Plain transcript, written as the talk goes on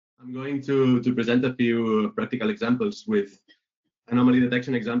I'm going to present a few practical examples with anomaly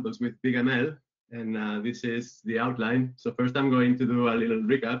detection examples with BigML, and this is the outline. So first I'm going to do a little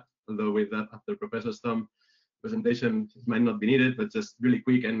recap, although with that after Professor Stom's presentation it might not be needed, but just really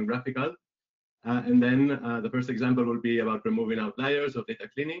quick and graphical. And then the first example will be about removing outliers of data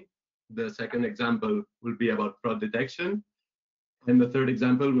cleaning. The second example will be about fraud detection. And the third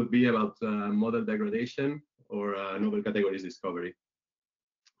example will be about model degradation or novel categories discovery.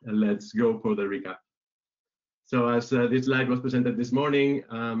 And let's go for the recap. So as this slide was presented this morning,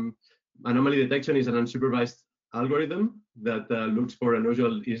 anomaly detection is an unsupervised algorithm that looks for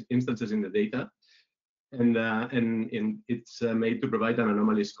unusual instances in the data. And it's made to provide an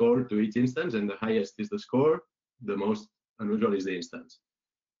anomaly score to each instance, and the highest is the score, the most unusual is the instance.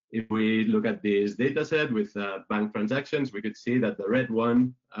 If we look at this data set with bank transactions, we could see that the red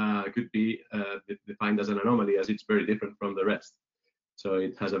one could be defined as an anomaly, as it's very different from the rest. So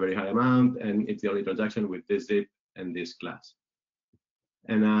it has a very high amount, and it's the only transaction with this zip and this class.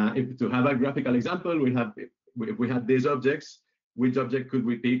 And if to have a graphical example, if we had these objects, which object could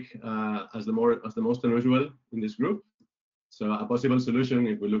we pick as the most unusual in this group? So a possible solution,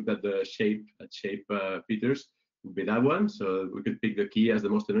 if we looked at the shape features, would be that one. So we could pick the key as the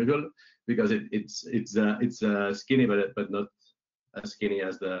most unusual because it's skinny, but not as skinny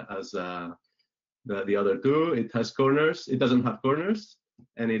as the other two. It has corners. It doesn't have corners,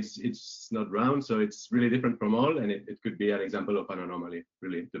 and it's not round. So it's really different from all, and it could be an example of an anomaly,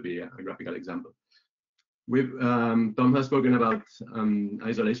 really, to be a graphical example. Tom has spoken about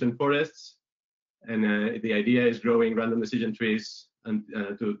isolation forests, and the idea is growing random decision trees and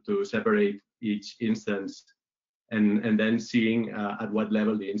to separate each instance, and then seeing at what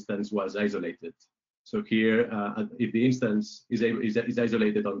level the instance was isolated. So here, if the instance is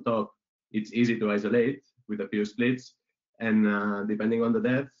isolated on top, it's easy to isolate with a few splits, and depending on the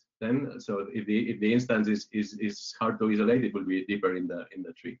depth, then so if the instance is hard to isolate, it will be deeper in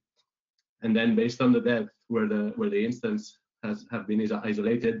the tree. And then based on the depth where the instance have been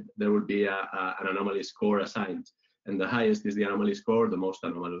isolated, there will be an anomaly score assigned, and the highest is the anomaly score, the most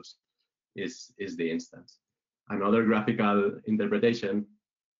anomalous is the instance. Another graphical interpretation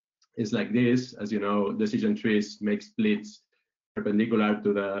is like this. As you know, decision trees make splits perpendicular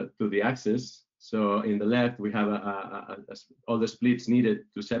to the axis. So in the left, we have all the splits needed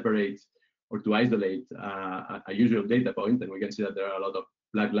to separate or to isolate a usual data point, and we can see that there are a lot of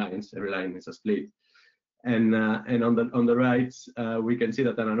black lines. Every line is a split. And on the right, we can see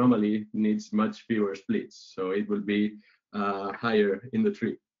that an anomaly needs much fewer splits, so it will be higher in the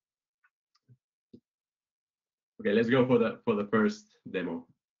tree. Okay, let's go for the first demo.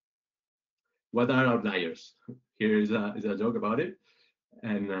 What are outliers? Here is a joke about it.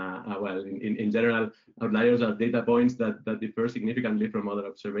 And well, in general, outliers are data points that differ significantly from other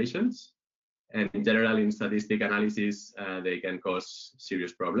observations. And in general, in statistic analysis, they can cause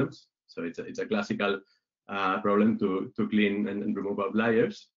serious problems. So it's a classical problem to clean and remove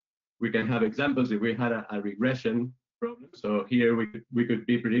outliers. We can have examples if we had a regression problem. So here we could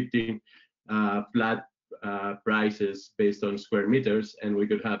be predicting flat prices based on square meters, and we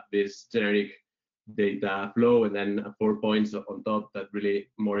could have this generic data flow and then 4 points on top that really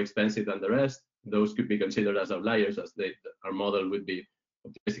more expensive than the rest. Those could be considered as outliers, as our model would be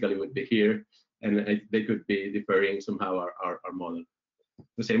basically would be here, and they could be differing somehow our model.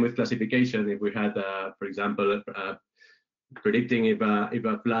 The same with classification. If we had, for example, predicting if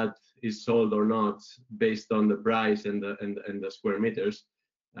a flat is sold or not based on the price and the square meters,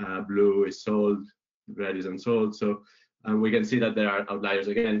 blue is sold, red is unsold. So we can see that there are outliers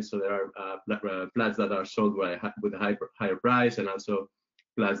again. So there are flats that are sold with a higher price, and also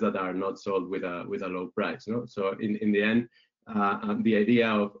flats that are not sold with a low price. No? So in the end, the idea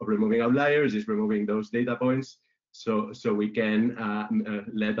of removing outliers is removing those data points, so we can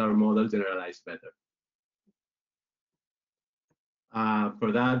let our model generalize better.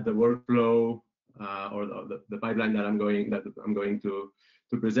 For that, the workflow or the pipeline that I'm going to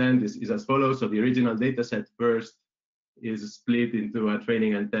present is as follows. So the original data set first is split into a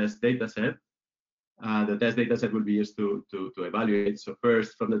training and test data set. The test data set will be used to evaluate. So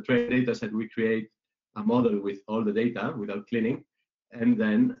first, from the training data set, we create a model with all the data without cleaning, and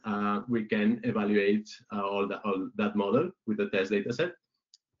then we can evaluate all that model with the test data set.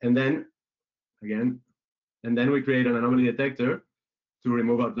 And then we create an anomaly detector to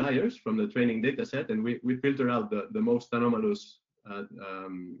remove outliers from the training data set, and we filter out the most anomalous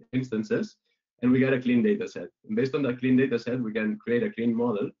instances, and we get a clean data set. And based on that clean data set, we can create a clean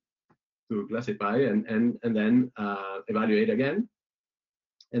model to classify and then evaluate again.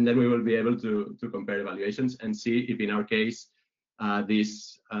 And then we will be able to compare evaluations and see if, in our case,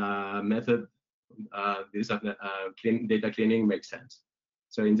 this method, this data cleaning makes sense.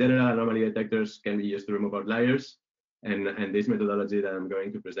 So in general, anomaly detectors can be used to remove outliers, and this methodology that I'm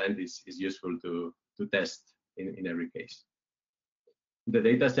going to present is useful to test in every case. The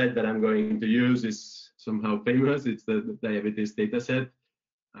data set that I'm going to use is somehow famous. It's the diabetes data set.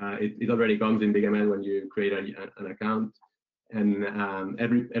 It already comes in BigML when you create an account, and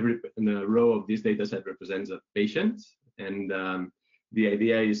every row of this data set represents a patient, and the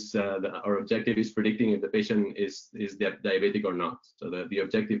idea is our objective is predicting if the patient is diabetic or not. So the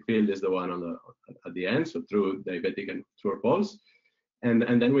objective field is the one on at the end, so true, diabetic, and true or false.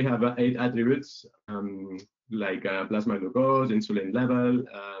 And then we have 8 attributes like plasma glucose, insulin level,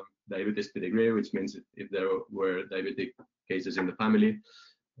 diabetes pedigree, which means if there were diabetic cases in the family,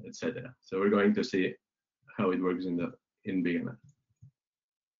 etc. So we're going to see how it works in BigML.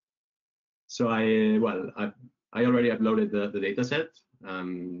 So I already uploaded the data set.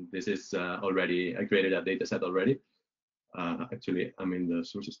 This is already, I created a data set already. Actually, I'm in the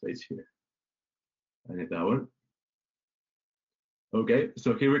sources page here. I need that one. Okay,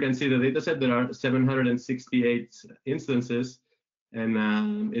 so here we can see the data set. There are 768 instances,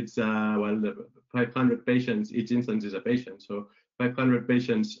 and it's well, 500 patients. Each instance is a patient, so 500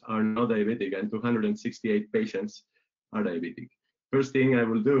 patients are not diabetic, and 268 patients are diabetic. First thing I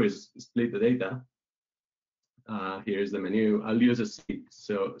will do is split the data. Here's the menu. I'll use a seed,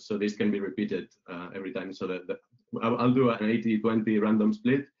 so this can be repeated every time. So that I'll do an 80-20 random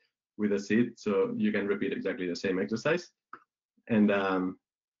split with a seed, so you can repeat exactly the same exercise. And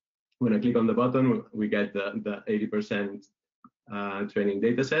when I click on the button, we get the 80% training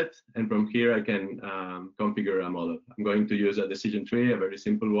data set. And from here, I can configure a model. I'm going to use a decision tree, a very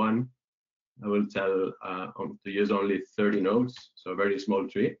simple one. I will tell to use only 30 nodes, so a very small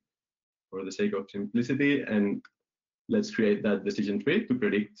tree for the sake of simplicity. And let's create that decision tree to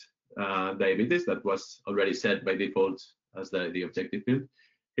predict diabetes that was already set by default as the objective field.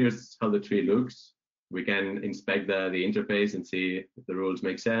 Here's how the tree looks. We can inspect the interface and see if the rules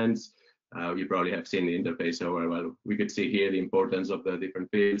make sense. You probably have seen the interface, so well, we could see here the importance of the different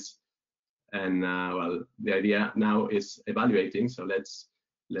fields. And well, the idea now is evaluating. So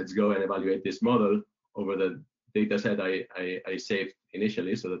let's go and evaluate this model over the data set I saved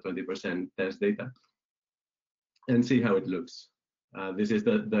initially, so the 20% test data, and see how it looks. This is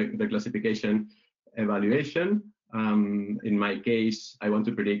the classification evaluation. In my case, I want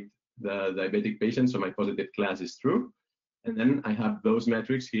to predict the diabetic patient, so my positive class is true. And then I have those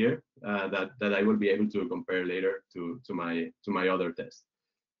metrics here that I will be able to compare later to my other test.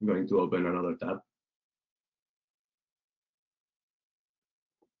 I'm going to open another tab.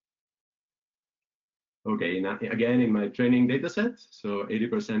 Okay, now again in my training data set, so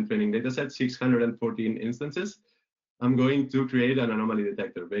 80% training data set, 614 instances. I'm going to create an anomaly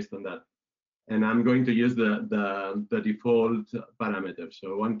detector based on that. And I'm going to use the default parameter.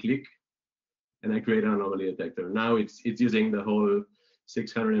 So one click, and I create an anomaly detector. Now it's using the whole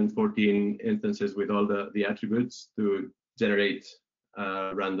 614 instances with all the attributes to generate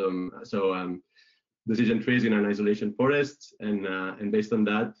random decision trees in an isolation forest, and based on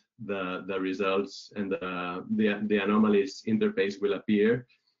that, the results and the anomalies interface will appear.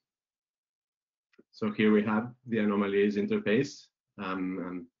 So here we have the anomalies interface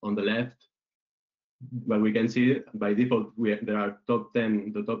on the left. But we can see by default there are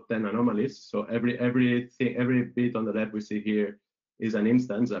the top 10 anomalies. So every bit on the left we see here is an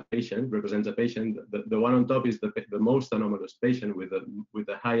instance, a patient, represents a patient. The one on top is the most anomalous patient with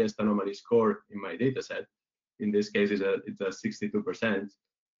the highest anomaly score in my data set. In this case, it's a 62%.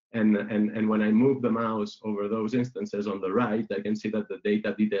 And when I move the mouse over those instances on the right, I can see that the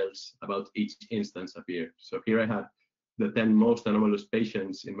data details about each instance appear. So here I have the 10 most anomalous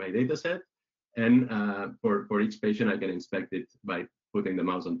patients in my data set. And for each patient, I can inspect it by putting the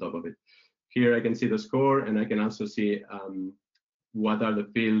mouse on top of it. Here I can see the score, and I can also see what are the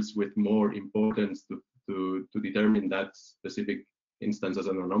fields with more importance to determine that specific instance as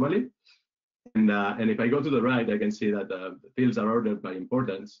an anomaly. And if I go to the right, I can see that the fields are ordered by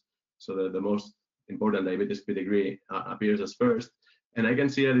importance. So the most important diabetes pedigree appears as first. And I can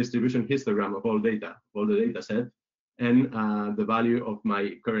see a distribution histogram of all the data set, and the value of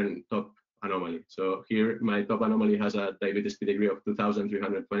my current top anomaly. So here my top anomaly has a diabetes pedigree of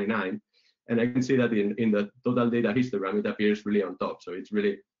 2,329, and I can see that in the total data histogram it appears really on top. So it's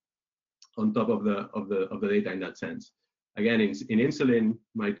really on top of the data in that sense. Again, in insulin,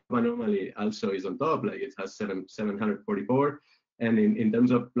 my top anomaly also is on top, like it has 744, and in terms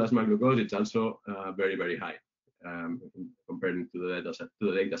of plasma glucose, it's also very, very high compared to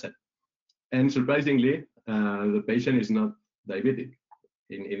the data set. And surprisingly, the patient is not diabetic.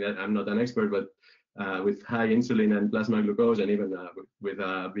 I'm not an expert, but with high insulin and plasma glucose, and even with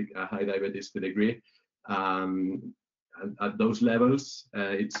a high diabetes degree, at those levels,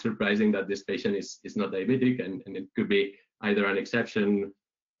 it's surprising that this patient is not diabetic, and it could be either an exception,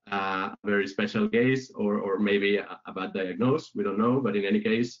 a very special case, or maybe a bad diagnosis. We don't know, but in any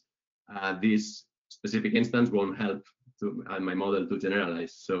case, this specific instance won't help to my model to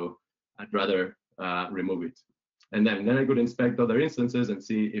generalize. So I'd rather remove it. And then I could inspect other instances and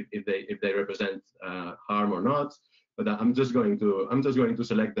see if they represent harm or not. But I'm just going to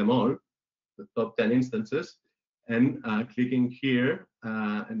select them all, the top 10 instances, and clicking here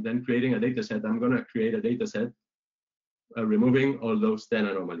and then creating a data set. I'm going to create a data set removing all those 10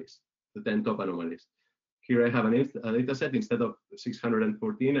 anomalies, the 10 top anomalies. Here I have a data set. Instead of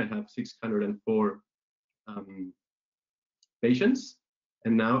 614, I have 604 patients.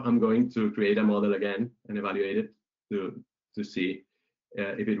 And now I'm going to create a model again and evaluate it to see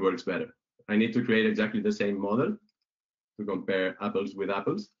if it works better. I need to create exactly the same model to compare apples with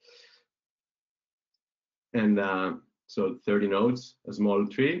apples. And so 30 nodes, a small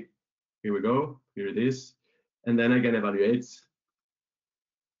tree. Here we go. Here it is. And then I can evaluate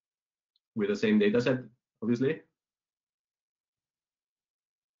with the same data set, obviously.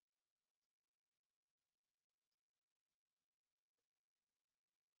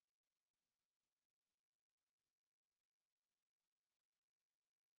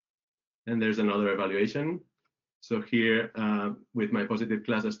 And there's another evaluation. So here, with my positive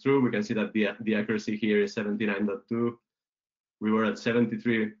class as true, we can see that the accuracy here is 79.2. We were at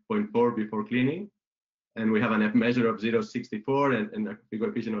 73.4 before cleaning. And we have an F measure of 0.64 and a P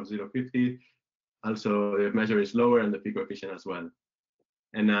coefficient of 0.50. Also, the F measure is lower and the P coefficient as well.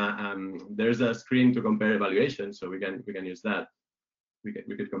 And there's a screen to compare evaluations, so we can use that. We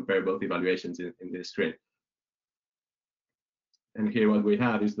could compare both evaluations in this screen. And here what we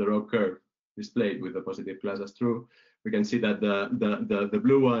have is the raw curve displayed with the positive class as true. We can see that the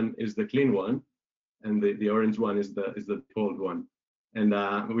blue one is the clean one, and the orange one is the default one. And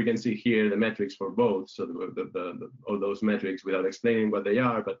we can see here the metrics for both. So all those metrics, without explaining what they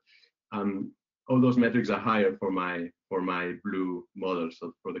are, but all those metrics are higher for my blue model,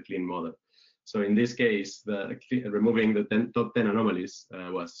 so for the clean model. So in this case, removing the top 10 anomalies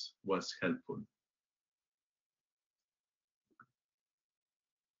was helpful.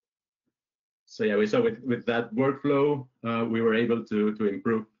 So yeah, we saw with that workflow, we were able to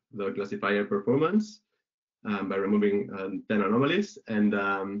improve the classifier performance by removing 10 anomalies. And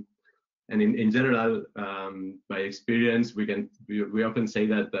in general, by experience, we often say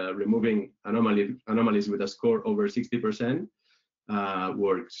that removing anomalies with a score over 60%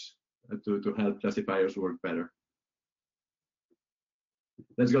 works to help classifiers work better.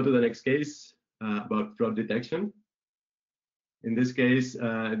 Let's go to the next case about fraud detection. In this case,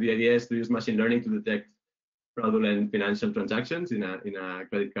 the idea is to use machine learning to detect fraudulent financial transactions in a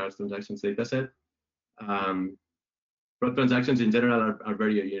credit card transactions dataset. Fraud transactions in general are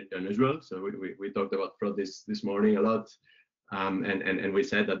very unusual. So we talked about fraud this morning a lot, and we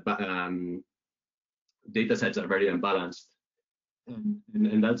said that data sets are very unbalanced,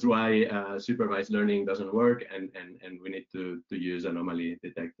 and that's why supervised learning doesn't work, and we need to use anomaly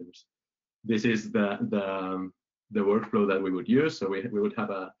detectors. This is the workflow that we would use. So we would have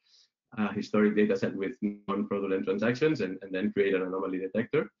a historic data set with non-fraudulent transactions, and then create an anomaly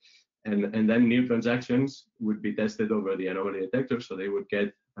detector. And then new transactions would be tested over the anomaly detector, so they would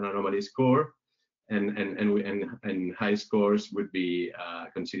get an anomaly score, and high scores would be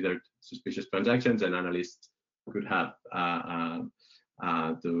considered suspicious transactions, and analysts could have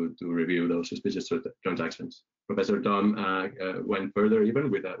to review those suspicious transactions. Professor Tom went further even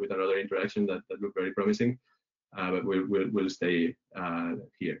with another interaction that looked very promising, but we'll stay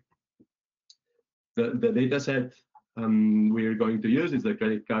here. The data set we're going to use is the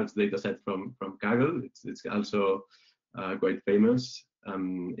credit cards data set from Kaggle. It's also quite famous.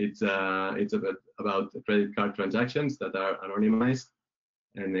 It's about credit card transactions that are anonymized,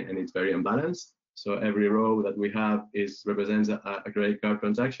 and it's very unbalanced. So every row that we have represents a credit card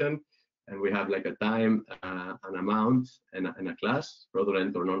transaction, and we have like a time, an amount, and a class,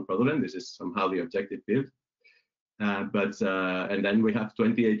 fraudulent or non-fraudulent. This is somehow the objective field. And then we have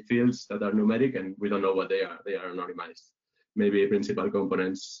 28 fields that are numeric, and we don't know what they are. They are anonymized. Maybe principal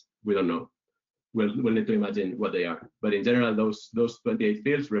components, we don't know. We'll need to imagine what they are. But in general, those 28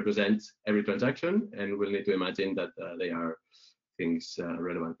 fields represent every transaction, and we'll need to imagine that they are things,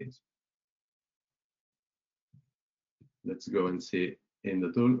 relevant things. Let's go and see in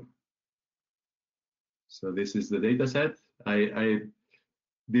the tool. So this is the data set.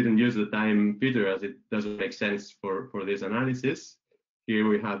 didn't use the time feature as it doesn't make sense for this analysis. Here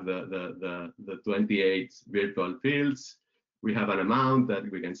we have the 28 virtual fields. We have an amount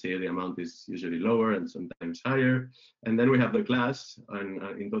that we can see the amount is usually lower and sometimes higher. And then we have the class, and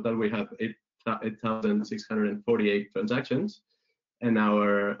in total we have 8,648 transactions, and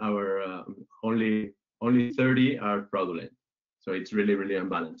our only 30 are fraudulent. So it's really, really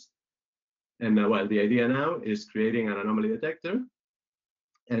unbalanced. And well, the idea now is creating an anomaly detector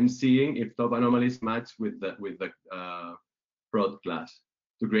and seeing if top anomalies match with the fraud class.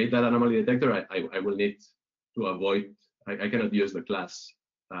 To create that anomaly detector, I will need to avoid. I cannot use the class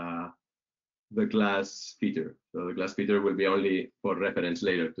feature. So the class feature will be only for reference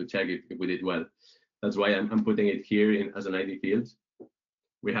later to check if we did well. That's why I'm putting it here as an ID field.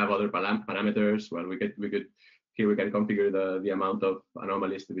 We have other parameters. Well, we could here we can configure the amount of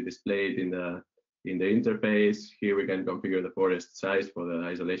anomalies to be displayed in the interface. Here we can configure the forest size for the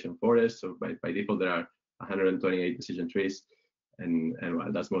isolation forest. So by default there are 128 decision trees, and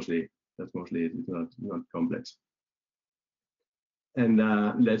well, that's mostly it's not complex. And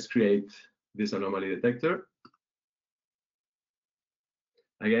let's create this anomaly detector.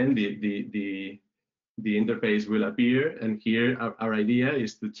 Again, the interface will appear, and here our idea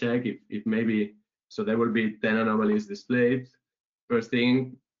is to check if maybe, so there will be 10 anomalies displayed. First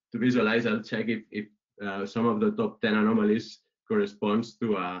thing to visualize, I'll check if some of the top 10 anomalies corresponds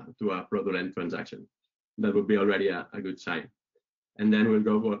to a fraudulent transaction. That would be already a good sign. And then we'll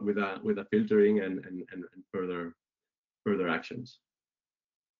go with a filtering and further actions.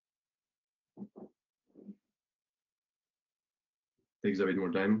 Takes a bit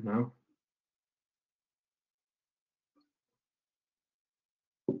more time now.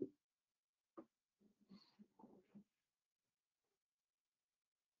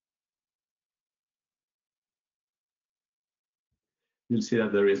 You'll see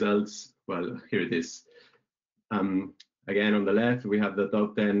that the results, well, here it is. Again, on the left, we have the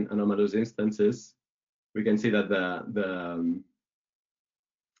top 10 anomalous instances. We can see that the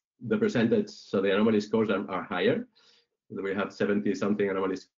percentage, so the anomaly scores are higher. We have 70-something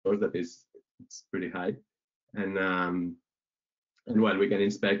anomaly scores. It's pretty high. And well, we can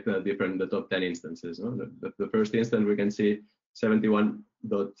inspect the top 10 instances. No? The first instance, we can see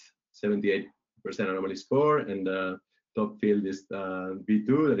 71.78% anomaly score, and the top field is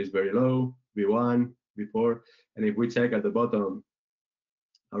V2, that is very low, V1, V4. And if we check at the bottom,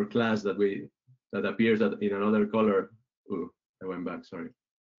 our class that appears in another color. Ooh, I went back, sorry.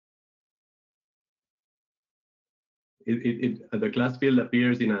 The class field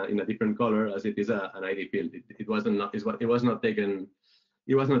appears in a different color as it is an ID field. It was not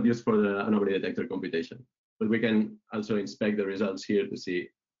used for the anomaly detector computation. But we can also inspect the results here to see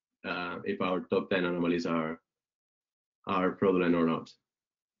if our top 10 anomalies are fraudulent or not.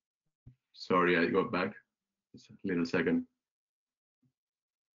 Sorry, I got back. Just a little second.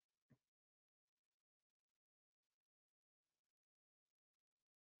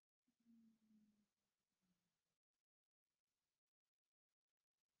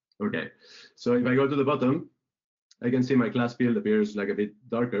 Okay, so if I go to the bottom, I can see my class field appears like a bit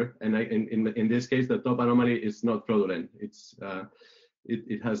darker, and in this case, the top anomaly is not fraudulent.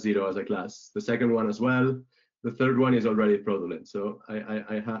 It has 0 as a class. The second one as well. The third one is already fraudulent. So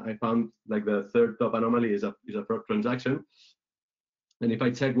I found like the third top anomaly is a fraud transaction. And if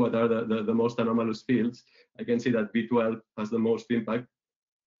I check what are the most anomalous fields, I can see that B12 has the most impact,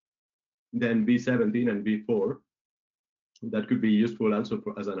 then B17 and B4. That could be useful also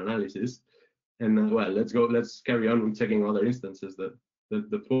as an analysis. And well, let's carry on with checking other instances. The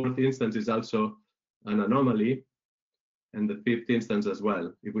fourth instance is also an anomaly, and the fifth instance as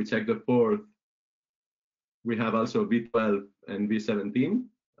well. If we check the fourth, we have also V12 and V17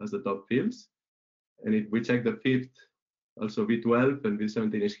 as the top fields. And if we check the fifth, also V12 and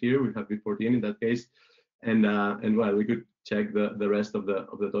V17 is here. We have V14 in that case. And well, we could check the rest of the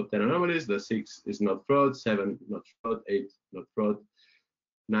top 10 anomalies. The 6 is not fraud, 7 not fraud, 8 not fraud,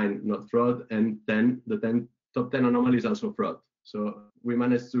 9 not fraud, and 10 top 10 anomalies also fraud. So we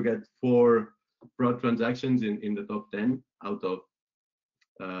managed to get 4 fraud transactions in the top 10 out of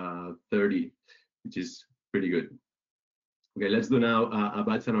 30, which is pretty good. Okay, let's do now a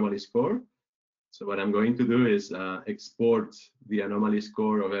batch anomaly score. So what I'm going to do is export the anomaly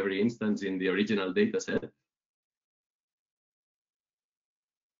score of every instance in the original data set.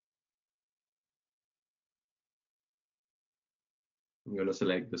 I'm going to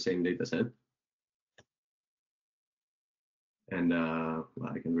select the same data set. And well,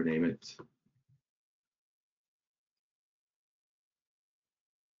 I can rename it.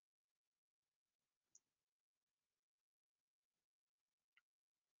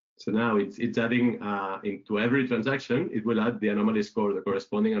 So now it's adding into every transaction, it will add the anomaly score, the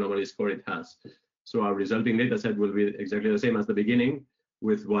corresponding anomaly score it has. So our resulting data set will be exactly the same as the beginning,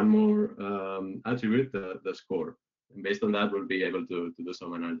 with one more attribute, the score. And based on that, we'll be able to do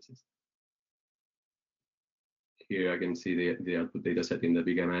some analysis. Here I can see the output data set in the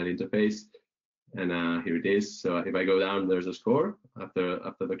BigML interface. And here it is. So if I go down, there's a score after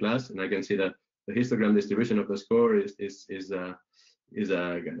the class, and I can see that the histogram distribution of the score is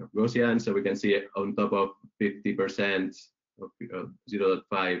a kind of Gaussian. So we can see on top of 50% of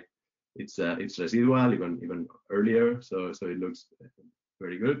 0.5, it's residual, even earlier. So it looks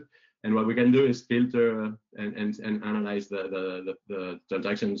very good. And what we can do is filter and analyze the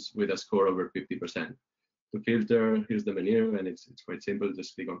transactions with a score over 50%. To filter, here's the menu, and it's quite simple.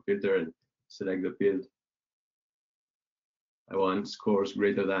 Just click on filter and select the field. I want scores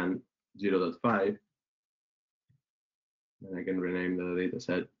greater than 0.5, and I can rename the data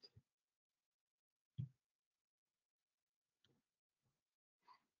set.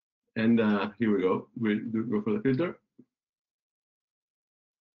 And here we go. We'll go for the filter.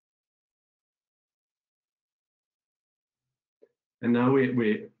 And now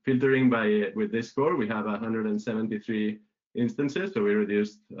we filtering with this score. We have 173 instances, so we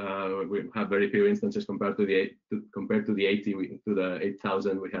reduced. We have very few instances compared to the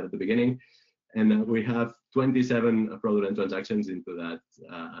 8,000 we had at the beginning, and we have 27 fraudulent transactions into that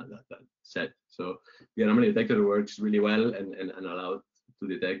set. So the anomaly detector works really well and allowed to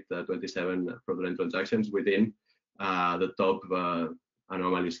detect 27 fraudulent transactions within the top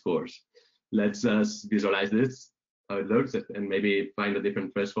anomaly scores. Let's visualize this, how it looks, and maybe find a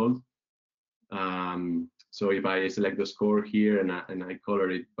different threshold. So if I select the score here and I color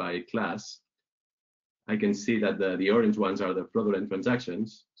it by class, I can see that the orange ones are the fraudulent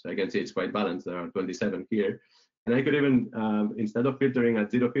transactions. So I can see it's quite balanced. There are 27 here. And I could even, instead of filtering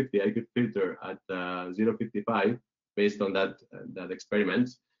at 0.50, I could filter at 0.55 based on that experiment.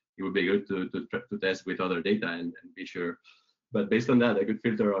 It would be good to test with other data and be sure. But based on that, I could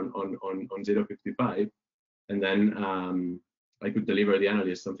filter on 0.55, and then I could deliver the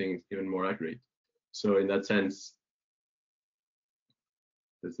analyst something even more accurate. So in that sense,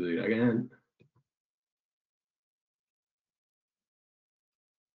 let's do it again.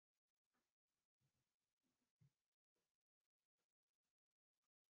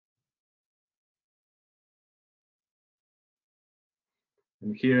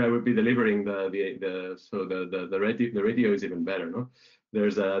 And here I would be delivering the ratio is even better, no?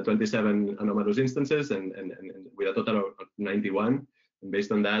 There's 27 anomalous instances and with a total of 91. And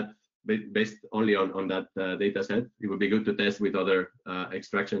based on that, based only on that data set, it would be good to test with other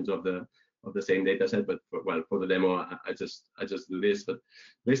extractions of the same data set. But for the demo, I just do this. But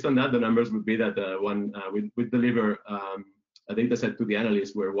based on that, the numbers would be that we deliver a data set to the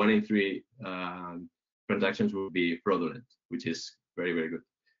analyst where 1 in 3 transactions will be fraudulent, which is very, very good.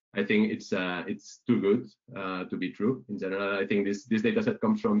 I think it's too good to be true. In general, I think this data set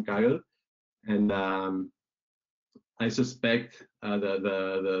comes from Kaggle, and I suspect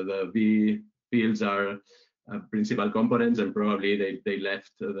the V fields are principal components, and probably they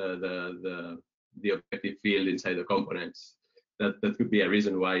left the objective field inside the components. That could be a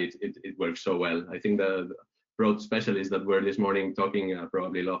reason why it works so well. I think the fraud specialists that were this morning talking are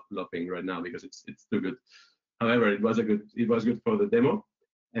probably laughing right now because it's too good. However, it was good for the demo,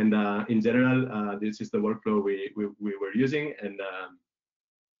 and in general, this is the workflow we were using. And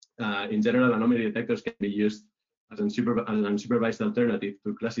in general, anomaly detectors can be used as an unsupervised alternative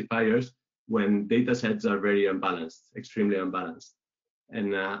to classifiers when data sets are very unbalanced, extremely unbalanced.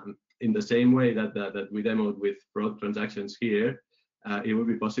 And in the same way that we demoed with fraud transactions here, it would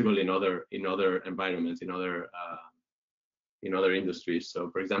be possible in other environments, in other industries. So,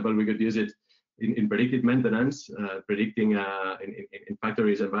 for example, we could use it in predictive maintenance, predicting in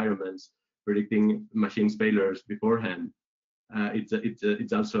factories environments, predicting machines failures beforehand.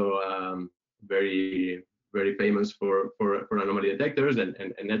 It's also very, very famous for anomaly detectors, and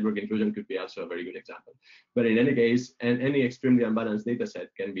network intrusion could be also a very good example. But in any case, any extremely unbalanced data set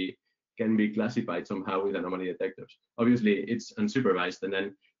can be classified somehow with anomaly detectors. Obviously, it's unsupervised, and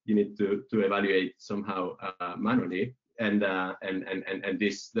then you need to evaluate somehow manually. And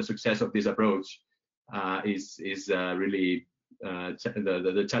the success of this approach is really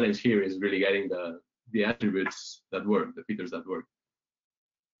the challenge here is really getting the attributes that work, the features that work.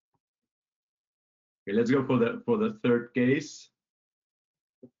 Okay, let's go for the third case,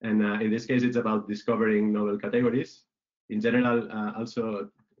 and in this case it's about discovering novel categories. In general, also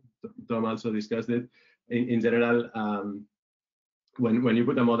Tom also discussed it. In general, when you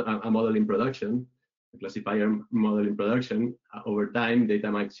put a model in production, classifier model in production, over time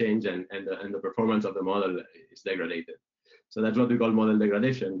data might change and the performance of the model is degraded. So that's what we call model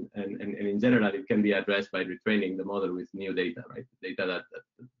degradation, and in general it can be addressed by retraining the model with new data, right? Data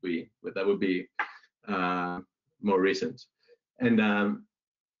that would be more recent. And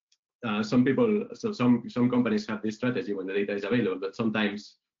some people, so some companies have this strategy when the data is available, but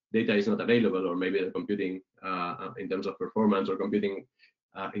sometimes data is not available, or maybe the computing in terms of performance or computing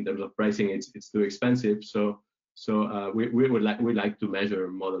in terms of pricing, it's too expensive. So we like to measure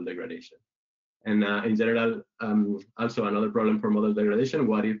model degradation. And in general, also another problem for model degradation: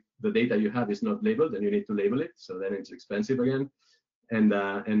 what if the data you have is not labeled and you need to label it? So then it's expensive again. And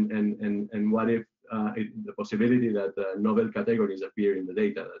what if the possibility that novel categories appear in the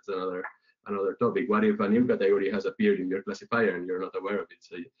data? That's another topic. What if a new category has appeared in your classifier and you're not aware of it?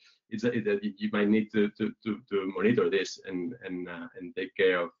 So you might need to monitor this and take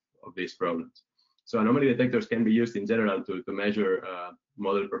care of these problems. So anomaly detectors can be used in general to measure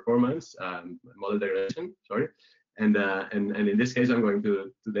model performance, model degradation, sorry. And in this case, I'm going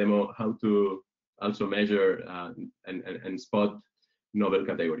to demo how to also measure and spot novel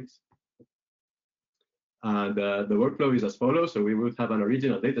categories. The workflow is as follows. So we would have an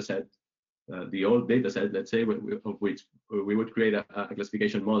original data set, the old data set, let's say, of which we would create a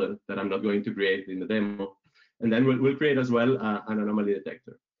classification model that I'm not going to create in the demo. And then we'll create as well an anomaly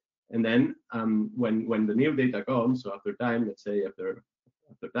detector. And then when the new data comes, so after time, let's say after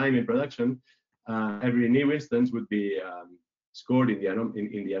time in production, every new instance would be scored in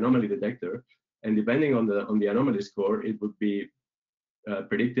the anomaly detector, and depending on the anomaly score, it would be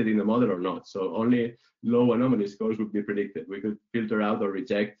predicted in the model or not. So only low anomaly scores would be predicted. We could filter out or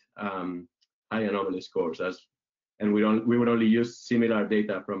reject high anomaly scores, and we would only use similar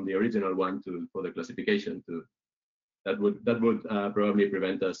data from the original one for the classification. That would probably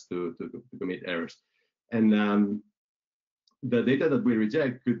prevent us to commit errors. And the data that we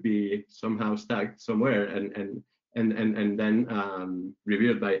reject could be somehow stacked somewhere and then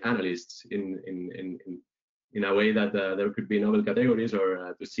reviewed by analysts in a way that there could be novel categories,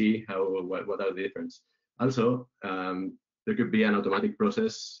 or to see what are the difference. Also, there could be an automatic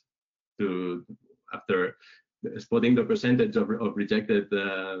process after spotting the percentage of rejected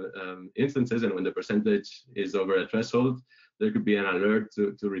instances, and when the percentage is over a threshold, there could be an alert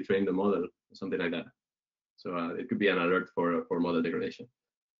to retrain the model, something like that. So it could be an alert for model degradation.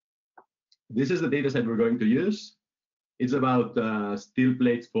 This is the data set we're going to use. It's about steel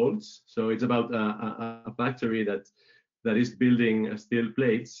plate faults. So it's about a factory that is building steel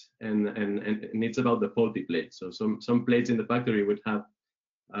plates, and it's about the faulty plates. So some plates in the factory would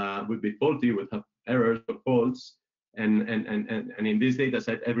be faulty, would have errors or faults, and in this data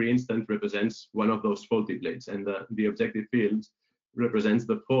set, every instant represents one of those faulty plates, and the objective field represents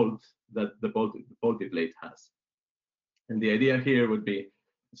the fault that the faulty plate has. And the idea here would be,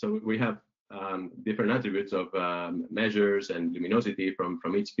 so we have different attributes of measures and luminosity from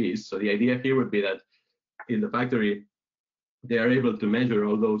each piece. So the idea here would be that in the factory, they are able to measure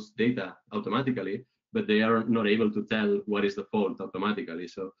all those data automatically, but they are not able to tell what is the fault automatically.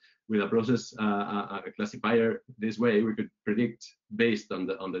 So with a process, a classifier this way, we could predict based on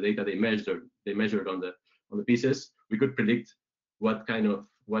the data they measured on the pieces. We could predict what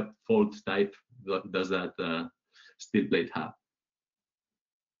fault type does that steel plate have.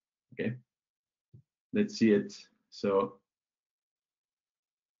 Okay, let's see it. So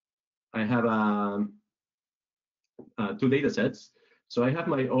I have two data sets. So I have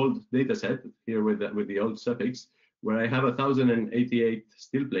my old data set here with the old suffix, where I have 1,088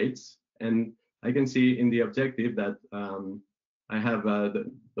 steel plates, and I can see in the objective that I have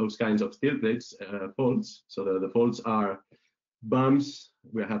those kinds of steel plates faults. So the faults are bumps.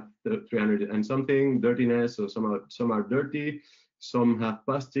 We have 300 and something, dirtiness. So some are dirty, some have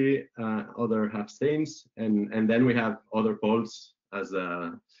pusty, other have stains, and then we have other faults as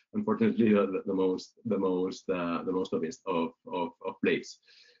unfortunately the most of plates.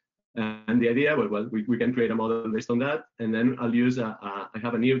 And the idea, well, we can create a model based on that, and then I'll use I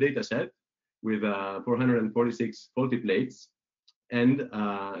have a new data set with 446 faulty plates, and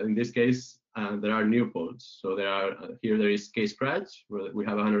in this case there are new faults. So there is case scratch, where we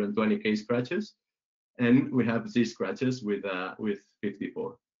have 120 case scratches, and we have Z scratches with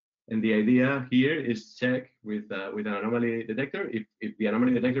 54. And the idea here is check with an anomaly detector if the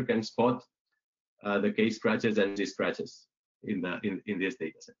anomaly detector can spot the case scratches and Z scratches in this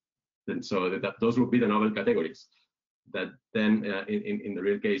data set. And so those would be the novel categories that then in the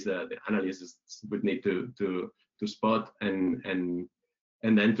real case the analysts would need to spot and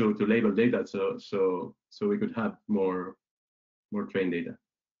then to label data so we could have more trained data.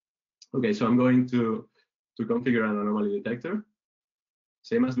 Okay, so I'm going to configure an anomaly detector.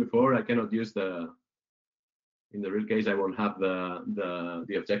 Same as before, I cannot use in the real case, I won't have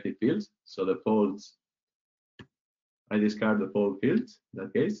the objective fields. So the folds, I discard the fold fields in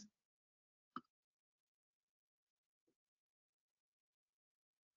that case.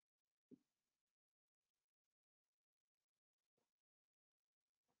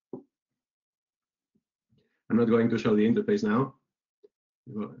 I'm not going to show the interface now.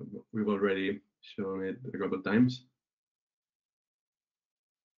 We've already shown it a couple of times.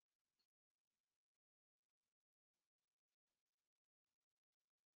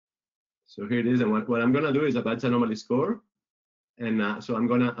 So here it is, and what I'm gonna do is a batch anomaly score, and so I'm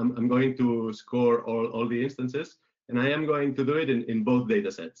going to score all the instances, and I am going to do it in both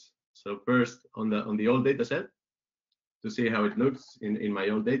data sets. So first on the old data set to see how it looks in my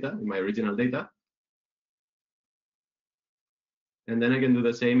old data, in my original data, and then I can do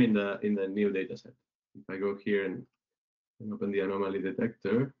the same in the new data set. If I go here and open the anomaly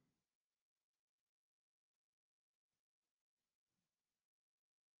detector.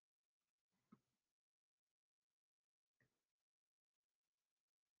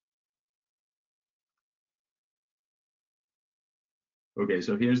 Okay,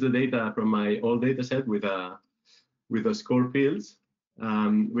 so here's the data from my old data set with the score fields.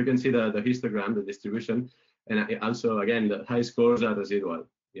 We can see the histogram, the distribution, and also again the high scores are residual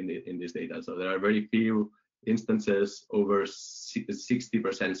in this data. So there are very few instances over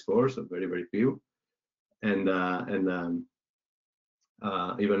 60% scores, so very few, and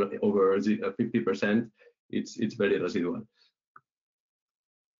even over 50%, it's very residual.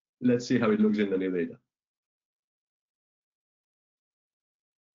 Let's see how it looks in the new data.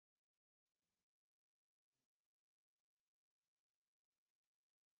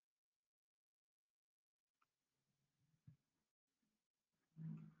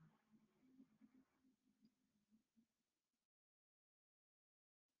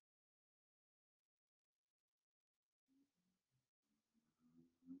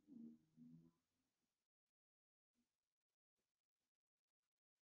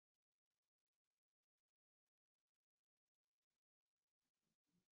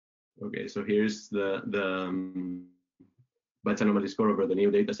 Okay, so here's the batch anomaly score over the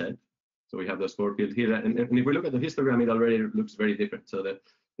new data set. So we have the score field here, and if we look at the histogram, it already looks very different. So the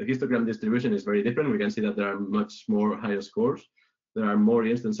histogram distribution is very different. We can see that there are much more higher scores. There are more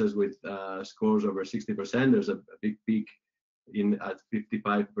instances with scores over 60%. There's a big peak at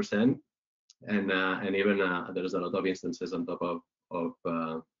 55%, and even there's a lot of instances on top of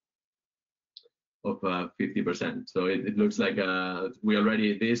 50%. So it looks like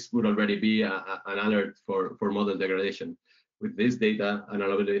this would already be an alert for model degradation. With this data, an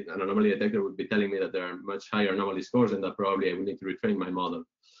anomaly detector would be telling me that there are much higher anomaly scores, and that probably I would need to retrain my model.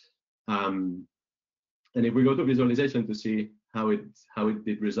 And if we go to visualization to see how it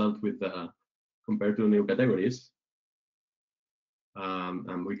did result with compared to new categories,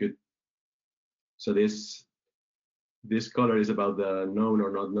 and we could. So this color is about the known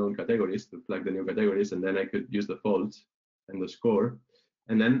or not known categories to flag the new categories, and then I could use the folds and the score,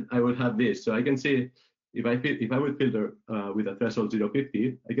 and then I would have this. So I can see if I would filter with a threshold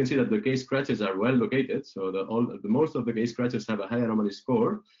 0.50, I can see that the case scratches are well located. So most of the case scratches have a high anomaly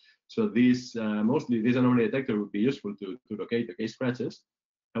score. So mostly this anomaly detector would be useful to locate the case scratches.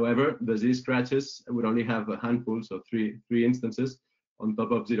 However, the Z scratches would only have a handful, so three instances on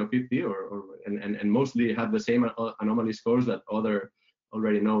top of 0.50, and mostly have the same anomaly scores that other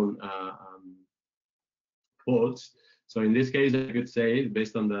already known faults. So in this case, I could say,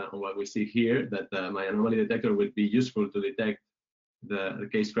 based on what we see here, that my anomaly detector would be useful to detect the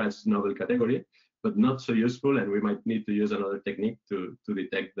case scratch novel category, but not so useful, and we might need to use another technique to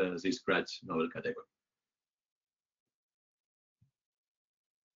detect the Z scratch novel category.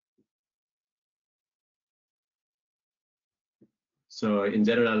 So in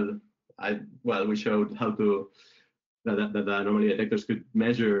general, we showed how that the anomaly detectors could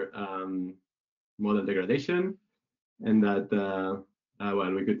measure model degradation, and that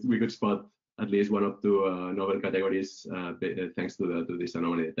we could spot at least one of two novel categories thanks to this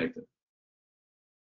anomaly detector.